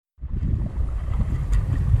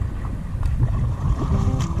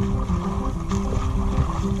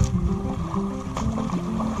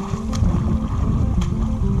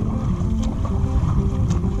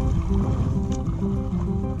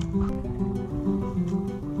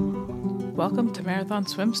Welcome to Marathon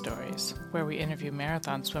Swim Stories, where we interview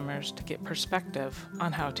marathon swimmers to get perspective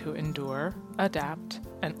on how to endure, adapt,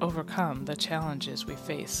 and overcome the challenges we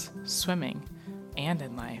face swimming and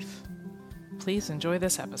in life. Please enjoy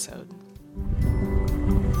this episode.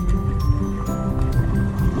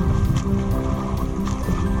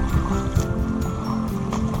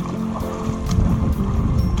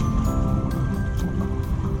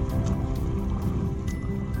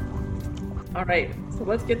 All right, so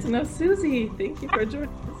let's get to know Susie. Thank you for joining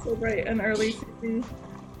us so bright and early, Susie.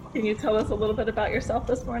 Can you tell us a little bit about yourself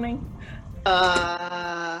this morning?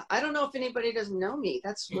 I don't know if anybody doesn't know me.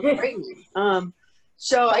 That's frightening.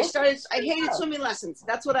 So I hated swimming lessons.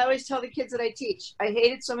 That's what I always tell the kids that I teach. I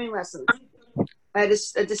hated swimming lessons. I had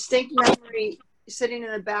a distinct memory sitting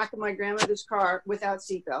in the back of my grandmother's car without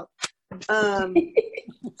seatbelt,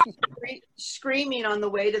 screaming on the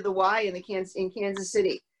way to the Y in Kansas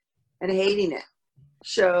City and hating it.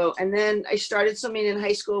 So, and then I started swimming in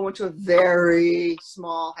high school, went to a very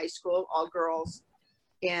small high school, all girls.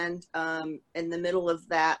 And in the middle of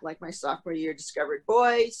that, like my sophomore year, discovered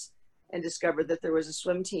boys and discovered that there was a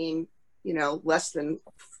swim team, you know, less than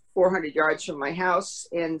 400 yards from my house.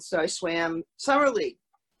 And so I swam summer league,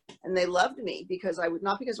 and they loved me because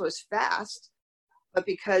not because I was fast, but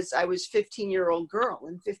because I was 15-year-old girl,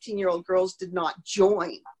 and 15-year-old girls did not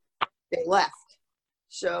join. They left.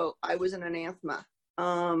 So I was an anathema.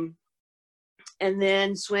 And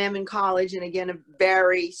then swam in college, and again, a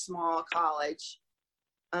very small college.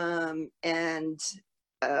 What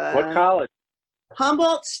college?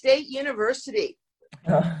 Humboldt State University.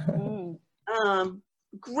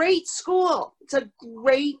 Great school. It's a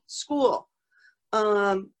great school.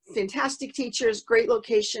 Fantastic teachers, great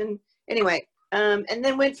location. Anyway, and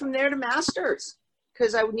then went from there to masters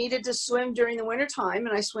because I needed to swim during the wintertime,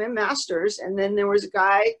 and I swam masters. And then there was a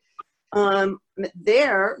guy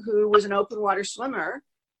there who was an open water swimmer,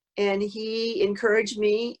 and he encouraged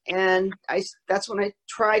me, and that's when I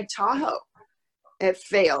tried Tahoe. It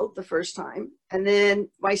failed the first time, and then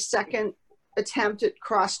my second attempt at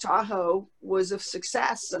cross Tahoe was a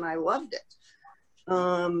success, and I loved it.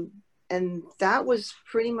 And that was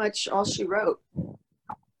pretty much all she wrote.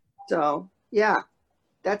 So yeah,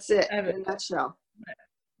 that's it in a nutshell.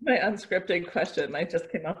 My unscripted question I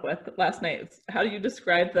just came up with last night is, how do you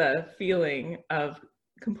describe the feeling of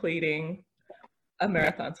completing a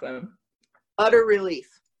marathon swim? Utter relief.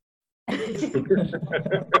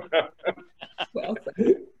 Well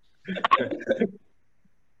said.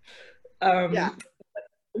 Yeah.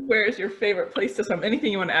 Where's your favorite place to swim?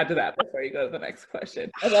 Anything you want to add to that before you go to the next question?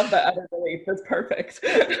 I love that utter relief. That's perfect.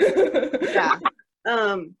 Yeah.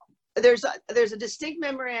 There's a distinct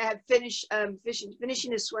memory. I had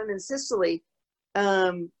finishing a swim in Sicily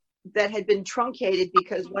that had been truncated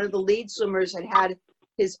because one of the lead swimmers had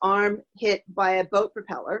his arm hit by a boat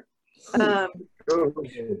propeller.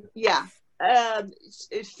 Yeah.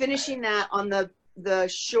 Finishing that on the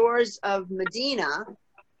shores of Medina.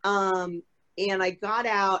 And I got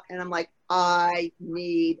out, and I'm like, I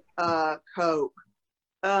need a Coke.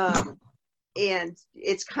 And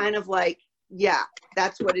it's kind of like, yeah,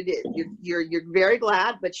 that's what it is. You're very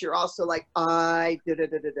glad, but you're also like,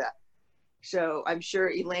 So I'm sure,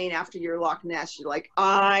 Elaine, after your Loch Ness, you're like,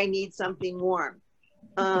 I need something warm.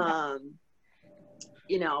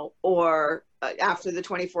 You know, or after the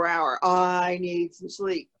 24-hour, I need some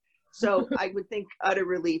sleep. So I would think utter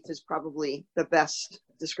relief is probably the best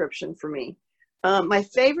description for me. My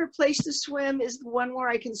favorite place to swim is the one where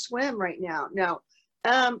I can swim right now. No,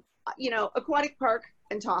 you know, Aquatic Park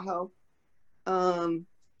and Tahoe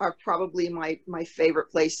are probably my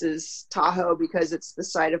favorite places. Tahoe because it's the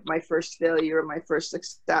site of my first failure and my first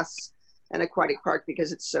success, and Aquatic Park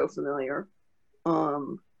because it's so familiar.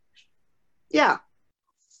 Yeah.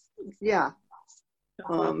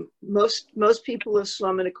 Most people have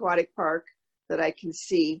swum in Aquatic Park that I can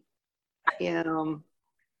see. And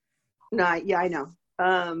I know.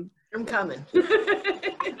 I'm coming.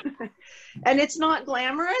 And it's not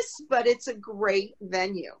glamorous, but it's a great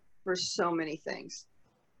venue for so many things.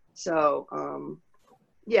 So,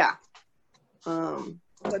 yeah.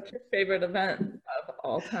 What's your favorite event of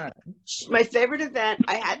all time? My favorite event,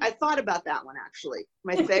 I thought about that one actually.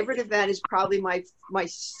 My favorite event is probably my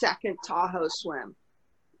second Tahoe swim,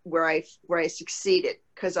 where I succeeded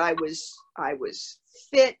because I was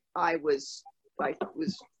fit. I was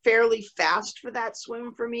fairly fast for that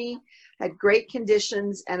swim for me, had great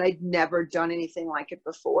conditions, and I'd never done anything like it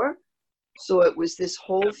before. So it was this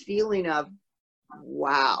whole feeling of,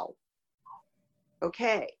 wow,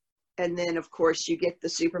 okay. And then of course you get the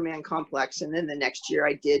Superman complex. And then the next year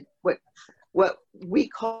I did what what we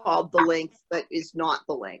called the length, but is not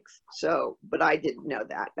the length. So, but I didn't know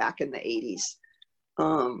that back in the 80s.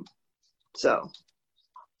 So,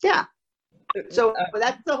 yeah. So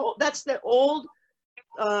that's the old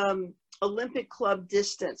Olympic Club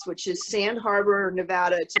distance, which is Sand Harbor,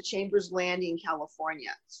 Nevada to Chambers Landing,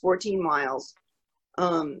 California. It's 14 miles.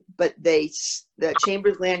 But the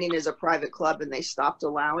Chambers Landing is a private club, and they stopped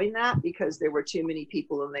allowing that because there were too many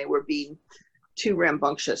people and they were being too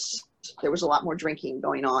rambunctious. There was a lot more drinking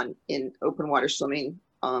going on in open water swimming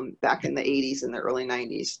back in the 80s and the early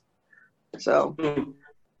 90s. So,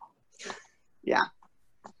 yeah.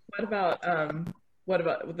 What about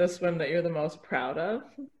the swim that you're the most proud of,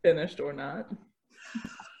 finished or not?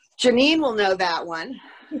 Janine will know that one.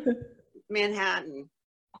 Manhattan.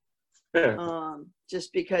 Yeah.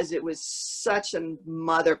 Just because it was such a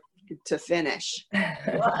mother to finish,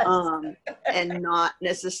 and not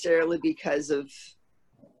necessarily because of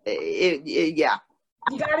it. Yeah,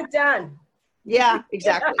 you got it done. Yeah,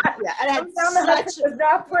 exactly. Yeah, and It was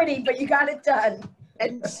not pretty, but you got it done.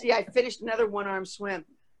 And see, I finished another one-arm swim,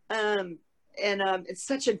 and it's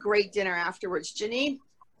such a great dinner afterwards. Janine,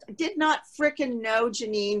 I did not frickin' know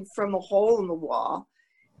Janine from a hole in the wall.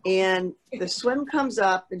 And the swim comes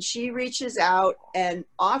up and she reaches out and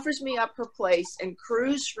offers me up her place and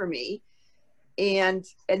crews for me. And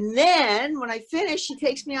then when I finish, she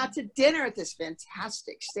takes me out to dinner at this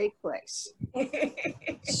fantastic steak place.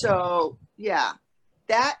 So yeah,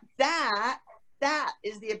 that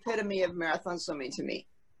is the epitome of marathon swimming to me.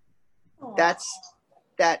 That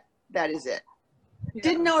is it. Yeah.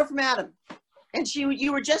 Didn't know her from Adam. And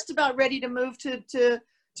you were just about ready to move to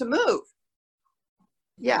move.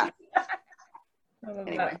 Yeah.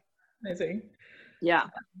 Anyway. That. Amazing. Yeah.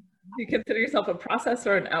 Do you consider yourself a process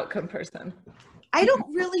or an outcome person? I don't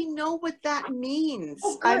really know what that means.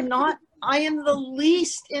 I am the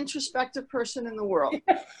least introspective person in the world.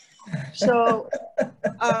 So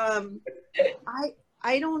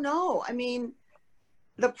I don't know. I mean,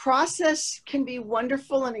 the process can be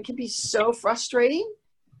wonderful and it can be so frustrating.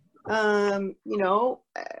 You know,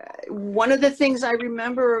 one of the things I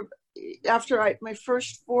remember after my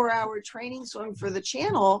first 4-hour training swim for the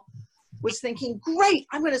channel was thinking, great,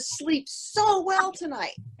 I'm going to sleep so well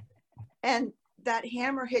tonight. And that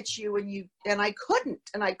hammer hits you and I couldn't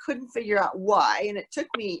figure out why. And it took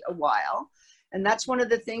me a while. And that's one of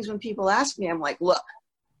the things when people ask me, I'm like, look,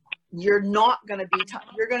 you're going to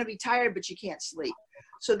be tired, but you can't sleep.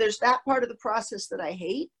 So there's that part of the process that I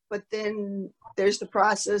hate, but then there's the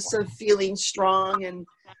process of feeling strong and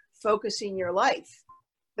focusing your life.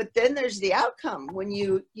 But then there's the outcome when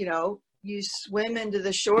you swim into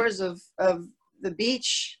the shores of the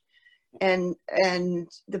beach and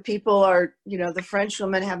the people are, the French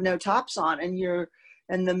women have no tops on and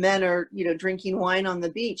the men are, drinking wine on the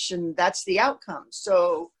beach, and that's the outcome.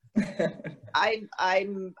 So I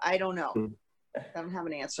don't know. I don't have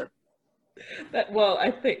an answer.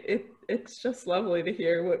 I think it's just lovely to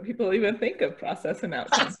hear what people even think of process and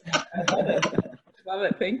outcome. Love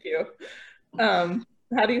it. Thank you.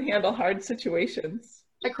 How do you handle hard situations?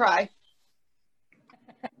 I cry.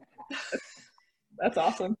 That's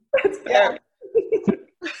awesome. That's fair.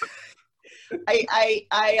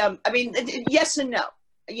 I mean, yes and no.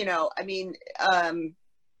 Yeah,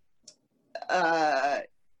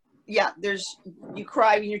 you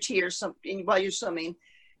cry in your tears while you're swimming.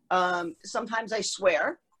 Sometimes I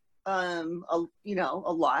swear, a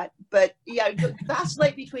lot, but yeah,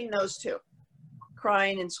 vacillate between those two,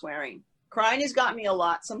 crying and swearing. Crying has got me a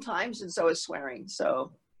lot sometimes, and so is swearing.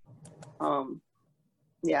 So,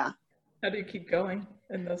 yeah. How do you keep going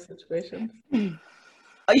in those situations?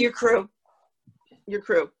 Your crew,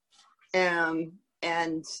 and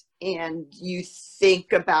you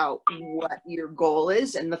think about what your goal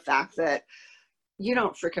is and the fact that you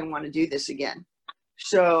don't freaking want to do this again.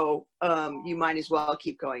 So you might as well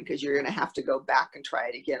keep going because you're going to have to go back and try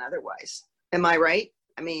it again otherwise. Am I right?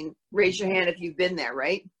 I mean, raise your hand if you've been there,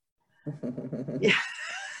 right? Yeah.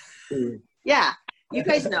 Yeah. You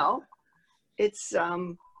guys know. It's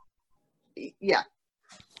yeah.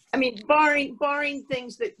 I mean, barring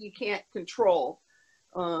things that you can't control.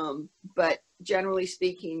 But generally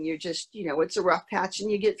speaking, you're just, it's a rough patch and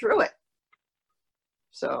you get through it.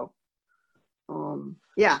 So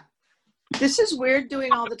yeah. This is weird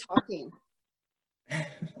doing all the talking.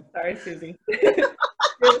 Sorry, Susie. You're the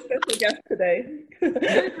special guest today.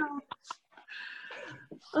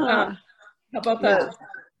 How about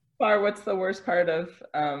what's the worst part of,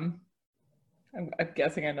 I'm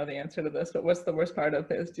guessing I know the answer to this, but what's the worst part of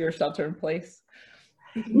your shelter in place?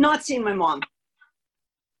 Not seeing my mom.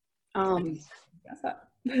 I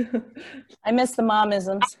miss the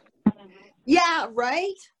momisms. Yeah,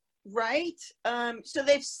 right. Right. So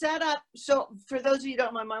they've set up, so for those of you who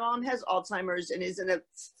don't know, my mom has Alzheimer's and is in a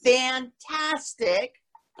fantastic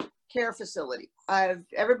care facility.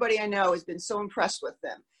 Everybody I know has been so impressed with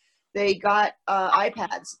them. They got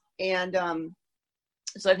iPads, and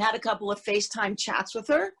so I've had a couple of FaceTime chats with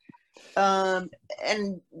her,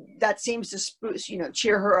 and that seems to spruce,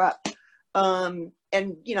 cheer her up, and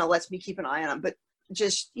lets me keep an eye on them. But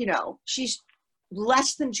just she's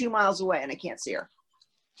less than 2 miles away, and I can't see her.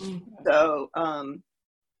 So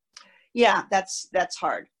yeah, that's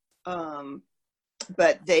hard.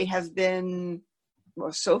 But they have been,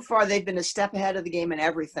 well, so far they've been a step ahead of the game in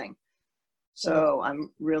everything. So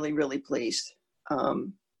I'm really, really pleased.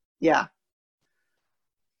 Yeah.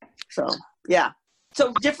 So yeah.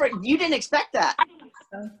 So different. You didn't expect that.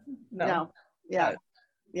 No. Yeah.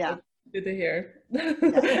 Yeah. Good to hear.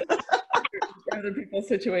 Other people's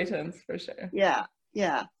situations, for sure. Yeah.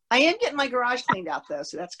 Yeah. I am getting my garage cleaned out though,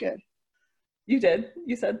 so that's good. You did?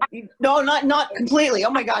 You said? No, not completely.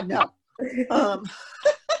 Oh my God, no.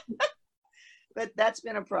 But that's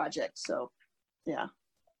been a project. So yeah.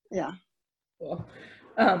 Yeah. Cool.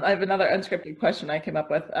 I have another unscripted question I came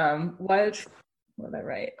up with. What did I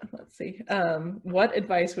write? Let's see. What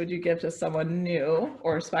advice would you give to someone new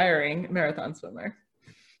or aspiring marathon swimmer?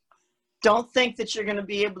 Don't think that you're going to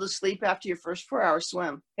be able to sleep after your first 4-hour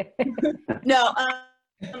swim. No,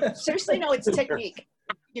 seriously, no, it's technique.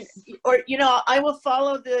 I will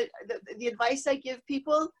follow the advice I give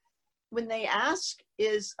people when they ask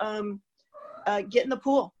is get in the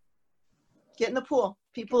pool. Get in the pool.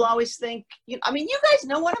 People always think, you guys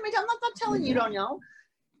know what I'm not telling you don't know.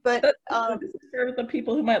 But for the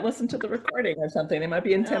people who might listen to the recording or something, they might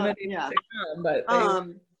be intimidated to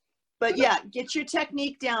come, but yeah, get your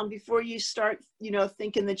technique down before you start,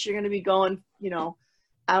 thinking that you're going to be going,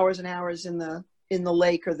 hours and hours in the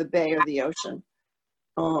lake or the bay or the ocean.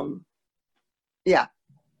 Yeah.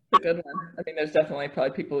 A good one. I mean, there's definitely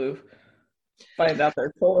probably people who find out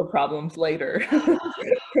their shoulder problems later.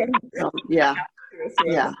 Yeah.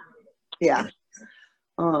 Yeah. Yeah.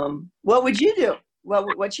 What would you do?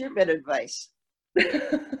 What's your bit of advice? A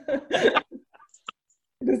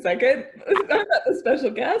second. I'm not the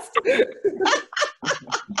special guest.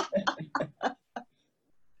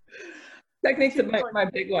 Technique's my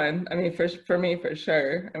big one. I mean, for me, for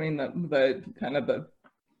sure. I mean, the kind of the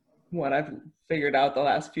what I've figured out the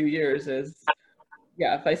last few years is,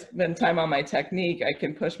 yeah, if I spend time on my technique, I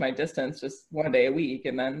can push my distance just 1 day a week,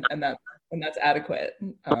 and that's adequate.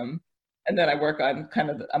 And then I work on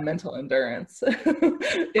kind of a mental endurance.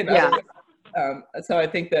 So I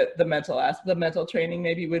think that the mental training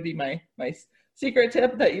maybe would be my secret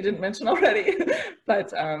tip that you didn't mention already.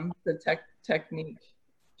 But the technique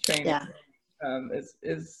training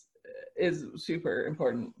is super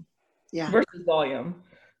important. Yeah. Versus volume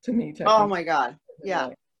to me. Oh my God. Yeah.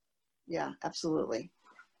 Yeah, absolutely.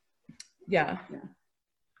 Yeah.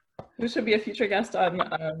 Who should be a future guest on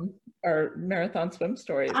our marathon swim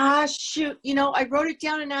stories? Shoot. I wrote it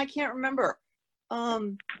down and now I can't remember.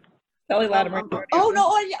 Kelly Latimer. I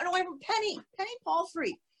Penny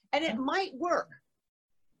Palfrey, and it might work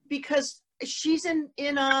because she's in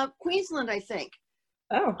Queensland, I think.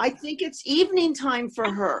 Oh. I think it's evening time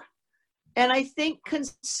for her, and I think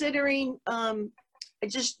considering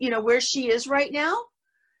just where she is right now,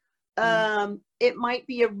 it might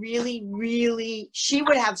be a really, really. She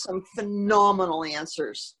would have some phenomenal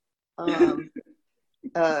answers. And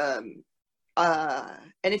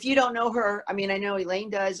if you don't know her, I know Elaine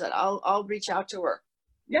does. I'll reach out to her.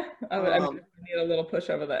 Yeah, I need a little push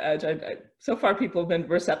over the edge. So far, people have been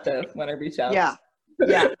receptive when I reach out. Yeah,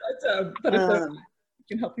 yeah. but if you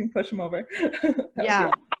can help me push them over. Yeah,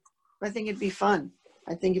 I think it'd be fun.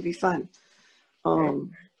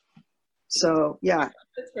 So yeah.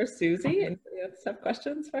 It's for Susie, and you have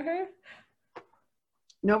questions for her.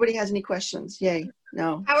 Nobody has any questions. Yay!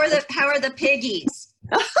 No. How are the piggies?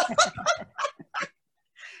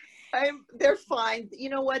 They're fine. You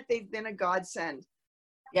know what? They've been a godsend.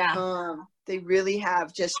 Yeah. They really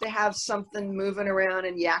have. Just to have something moving around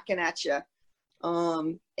and yakking at you,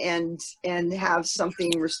 and have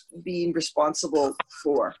something being responsible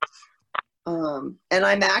for. And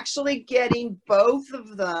I'm actually getting both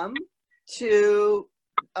of them to.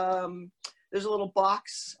 There's a little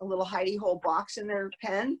box, a little hidey hole box in their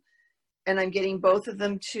pen. And I'm getting both of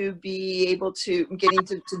them to be able to,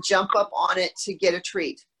 to jump up on it to get a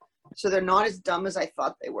treat. So they're not as dumb as I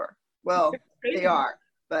thought they were. Well, they are,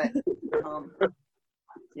 but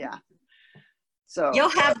yeah. So you'll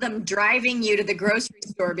have them driving you to the grocery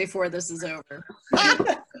store before this is over.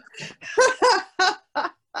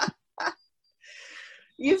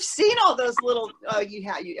 You've seen all those little,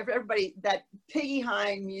 everybody, that Piggy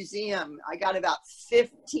Hind Museum, I got about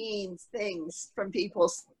 15 things from people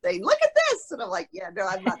saying, look at this. And I'm like, yeah, no,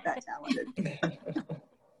 I'm not that talented.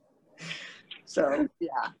 So,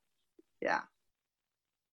 yeah.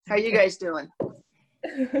 How you guys doing?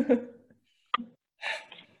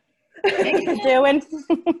 Doing?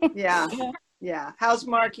 Yeah. How's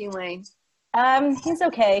Mark, Elaine? He's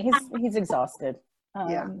okay. He's exhausted.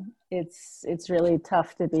 Yeah. It's really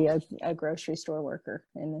tough to be a grocery store worker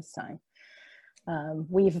in this time.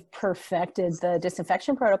 We've perfected the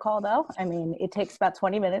disinfection protocol, though. I mean, it takes about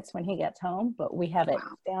 20 minutes when he gets home, but we have it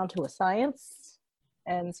down to a science.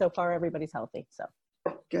 And so far, everybody's healthy. So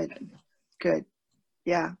Good.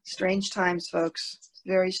 Yeah. Strange times, folks.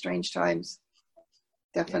 Very strange times.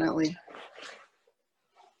 Definitely.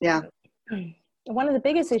 Yeah. One of the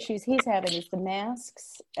biggest issues he's having is the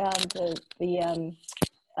masks, the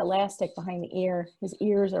elastic behind the ear. His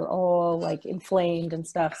ears are all like inflamed and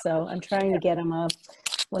stuff. So I'm trying to get him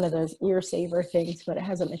one of those ear saver things, but it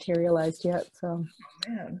hasn't materialized yet. So,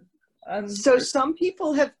 So some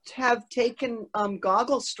people have taken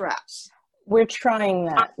goggle straps. we're trying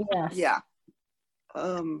that. Yes. Yeah.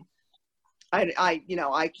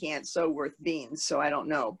 I can't sew worth beans, so I don't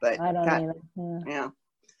know, but I don't either. Yeah.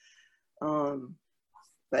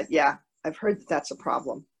 But yeah, I've heard that that's a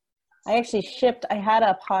problem. I actually I had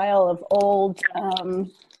a pile of old,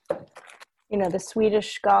 the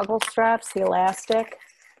Swedish goggle straps, the elastic.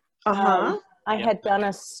 I had done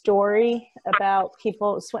a story about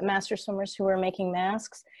master swimmers who were making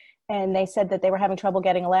masks, and they said that they were having trouble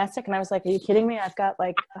getting elastic. And I was like, are you kidding me? I've got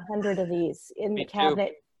like 100 of these in the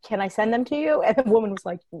cabinet. Can I send them to you? And the woman was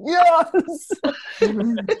like, yes.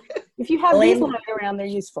 If you have these lying around, they're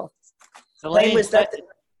useful. Elaine,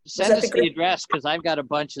 send us the address, because I've got a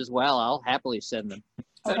bunch as well. I'll happily send them.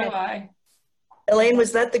 So do I. Elaine,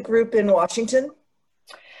 was that the group in Washington?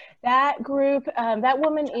 That group, that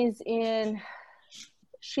woman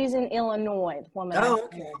she's in Illinois. The woman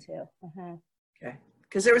okay. Too. Okay.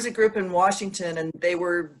 Because there was a group in Washington, and they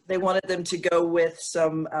wanted them to go with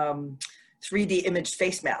some 3D imaged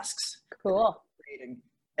face masks. Cool.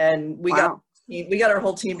 And we got our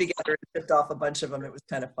whole team together and shipped off a bunch of them. It was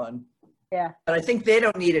kind of fun. Yeah. But I think they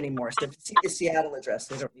don't need any more. So if you see the Seattle address,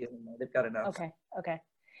 they don't need any more. They've got enough. Okay.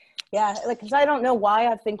 Yeah, because I don't know why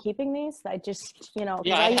I've been keeping these. I just,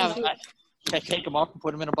 I take them off and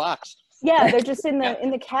put them in a box. Yeah, they're just in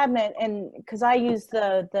the cabinet, and because I use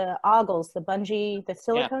the ogles, the bungee, the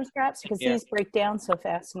silicone straps, because these break down so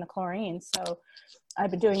fast in the chlorine. So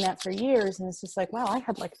I've been doing that for years, and it's just like, wow, I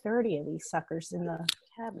had like 30 of these suckers in the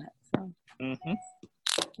cabinet. So.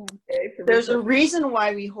 There's a reason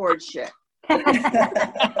why we hoard shit.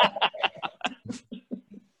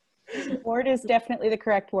 Hoard is definitely the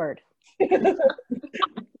correct word.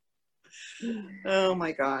 Oh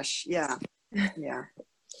my gosh. Yeah.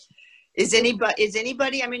 Is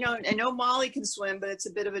anybody, I mean, I know Molly can swim, but it's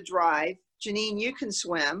a bit of a drive. Janine, you can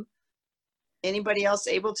swim. Anybody else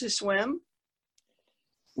able to swim?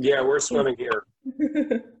 Yeah, we're swimming here.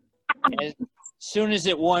 As soon as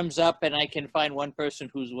it warms up and I can find one person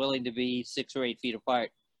who's willing to be 6 or 8 feet apart,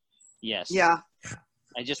 yes. Yeah.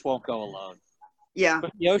 I just won't go alone. Yeah.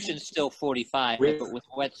 But the ocean's still 45, but with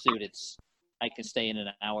a wetsuit, I can stay in an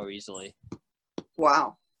hour easily.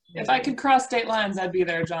 Wow. If I could cross state lines, I'd be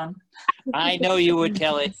there, John. I know you would,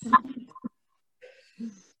 Kelly.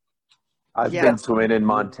 I've been swimming in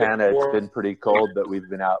Montana. It's been pretty cold, but we've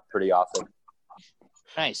been out pretty often.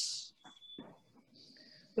 Nice.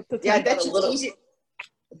 Yeah, I bet it's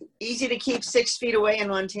easy to keep 6 feet away in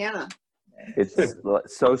Montana. It's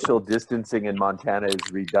social distancing in Montana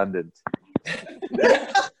is redundant.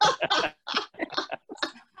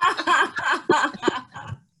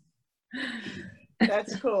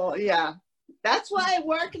 That's cool. Yeah. That's why I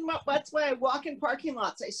walk in parking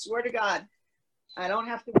lots. I swear to God, I don't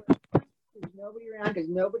have to. There's nobody around because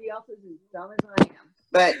nobody else is as dumb as I am.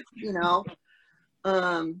 But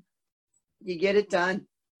you get it done.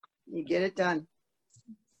 You get it done.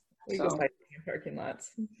 We go biking in parking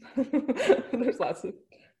lots. There's lots of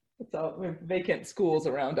we have vacant schools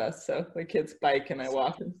around us, so the kids bike and I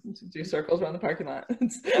walk and do circles around the parking lot.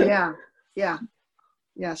 Yeah.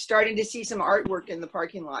 Starting to see some artwork in the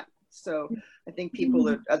parking lot. So I think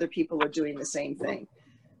other people are doing the same thing.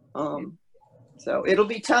 So it'll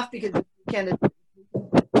be tough because the weekend is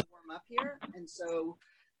warm up here, and so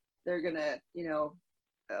they're gonna,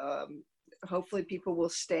 hopefully people will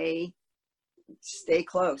stay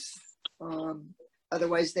close.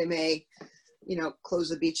 Otherwise they may, close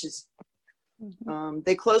the beaches.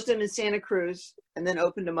 They closed them in Santa Cruz and then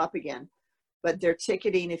opened them up again, but they're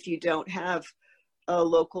ticketing if you don't have a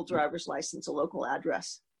local driver's license, a local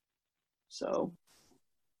address. So,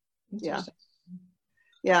 yeah.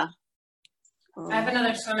 Yeah. I have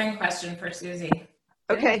another swimming question for Susie.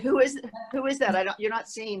 Okay, who is that? You're not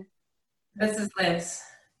seen. This is Liz.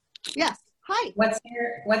 Yes. Hi.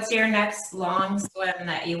 What's your next long swim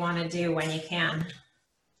that you want to do when you can?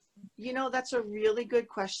 You know, that's a really good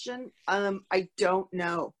question. I don't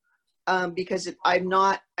know, because I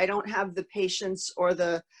don't have the patience or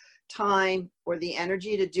the time or the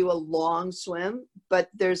energy to do a long swim, but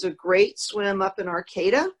there's a great swim up in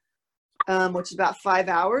Arcata, which is about 5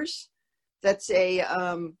 hours. That's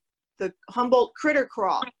the Humboldt Critter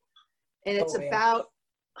Crawl. And it's it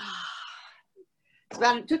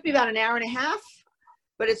took me about an hour and a half,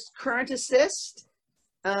 but it's current assist.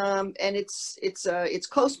 And it's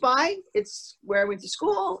close by. It's where I went to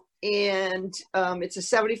school, and it's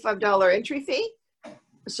a $75 entry fee.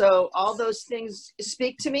 So all those things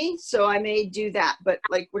speak to me. So I may do that, but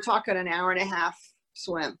like we're talking an hour and a half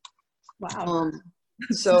swim. Wow.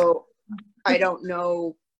 So I don't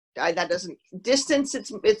know. That doesn't distance.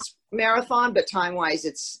 It's marathon, but time wise,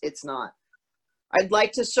 it's not. I'd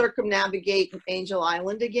like to circumnavigate Angel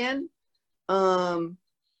Island again, and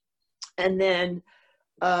then.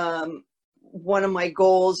 One of my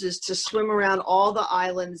goals is to swim around all the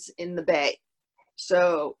islands in the bay.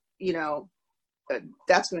 So, you know,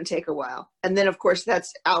 that's going to take a while. And then of course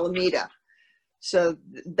that's Alameda. So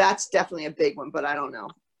that's definitely a big one, but I don't know.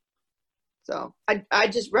 So I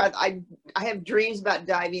have dreams about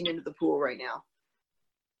diving into the pool right now.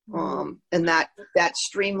 And that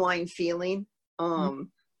streamlined feeling,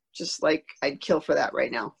 just like I'd kill for that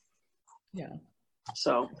right now. Yeah.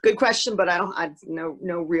 So good question, but I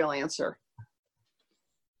no real answer.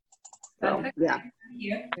 So, yeah.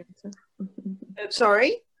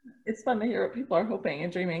 Sorry? It's fun to hear what people are hoping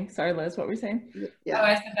and dreaming. Sorry, Liz, what were you saying? Yeah. Oh,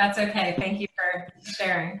 I said that's okay. Thank you for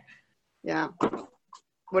sharing. Yeah.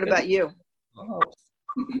 What about you?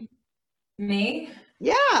 Me?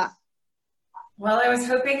 Yeah. Well, I was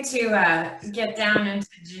hoping to get down into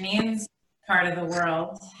Janine's part of the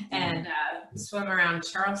world and swim around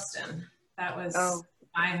Charleston. That was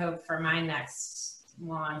my hope for my next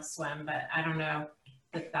long swim, but I don't know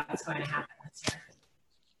if that's going to happen this year.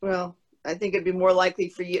 Well, I think it'd be more likely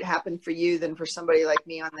for you to happen for you than for somebody like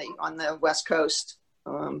me on the West Coast.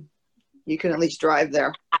 You can at least drive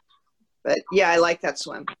there. But yeah, I like that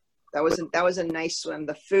swim. That was a nice swim.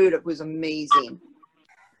 The food, it was amazing.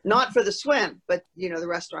 Not for the swim, but you know the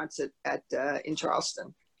restaurants in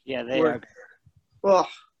Charleston. Yeah, they are. Oh.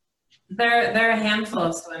 There are a handful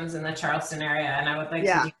of swims in the Charleston area, and I would like to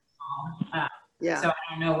do them all. So I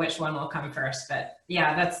don't know which one will come first, but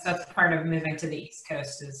yeah, that's part of moving to the East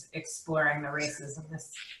Coast is exploring the races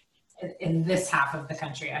in this half of the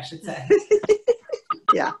country, I should say.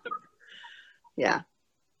 Yeah.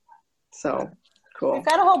 So cool. We've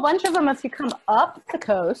got a whole bunch of them if you come up the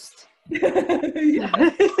coast.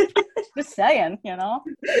 Just saying, you know.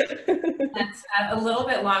 That's a little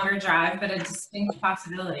bit longer drive, but a distinct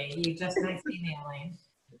possibility. You just might see me, Elaine.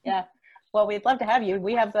 Yeah. Well, we'd love to have you.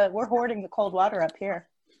 We're hoarding the cold water up here.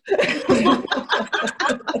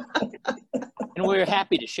 And we're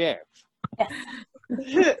happy to share.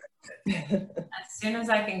 Yes. As soon as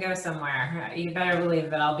I can go somewhere, you better believe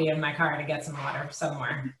that I'll be in my car to get some water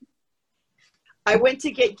somewhere. I went to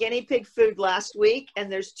get guinea pig food last week,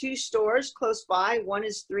 and there's 2 stores close by. One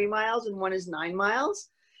is 3 miles and one is 9 miles.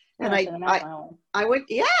 And I went,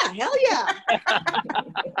 yeah, hell yeah.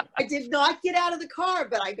 I did not get out of the car,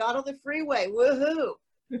 but I got on the freeway. Woohoo.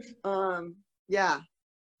 Yeah.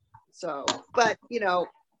 So, but you know,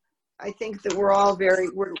 I think that we're all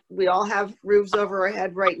we all have roofs over our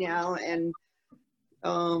head right now. And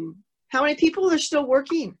how many people are still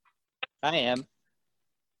working? I am.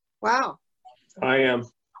 Wow. I am.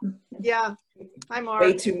 Yeah. Hi, Mark.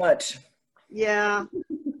 Way too much. Yeah.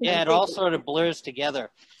 Yeah, it all sort of blurs together.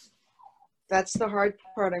 That's the hard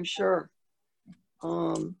part, I'm sure.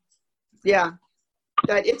 Yeah.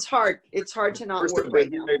 It's hard. It's hard to not work right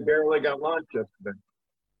now. They barely got lunch yesterday.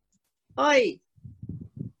 Oy.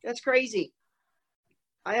 That's crazy.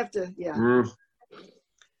 I have to, yeah.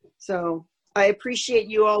 So I appreciate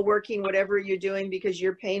you all working whatever you're doing because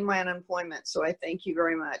you're paying my unemployment. So I thank you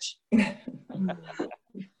very much.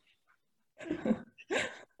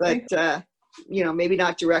 But, you know, maybe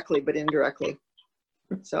not directly, but indirectly.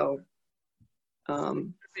 So.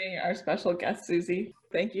 Being our special guest, Susie.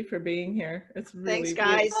 Thank you for being here. It's really thanks,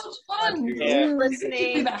 guys. Fun. Yeah.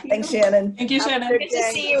 Listening. Thanks, Shannon. Thank you, Shannon. Good to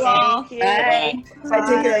see you all. Bye.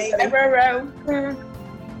 Bye. Take care. Bye.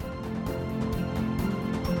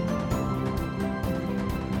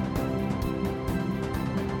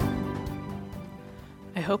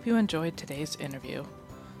 I hope you enjoyed today's interview.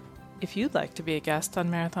 If you'd like to be a guest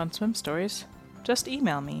on Marathon Swim Stories, just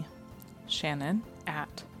email me,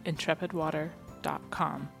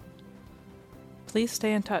 shannon@intrepidwater.com. Please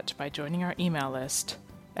stay in touch by joining our email list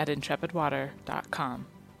at intrepidwater.com.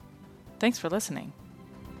 Thanks for listening.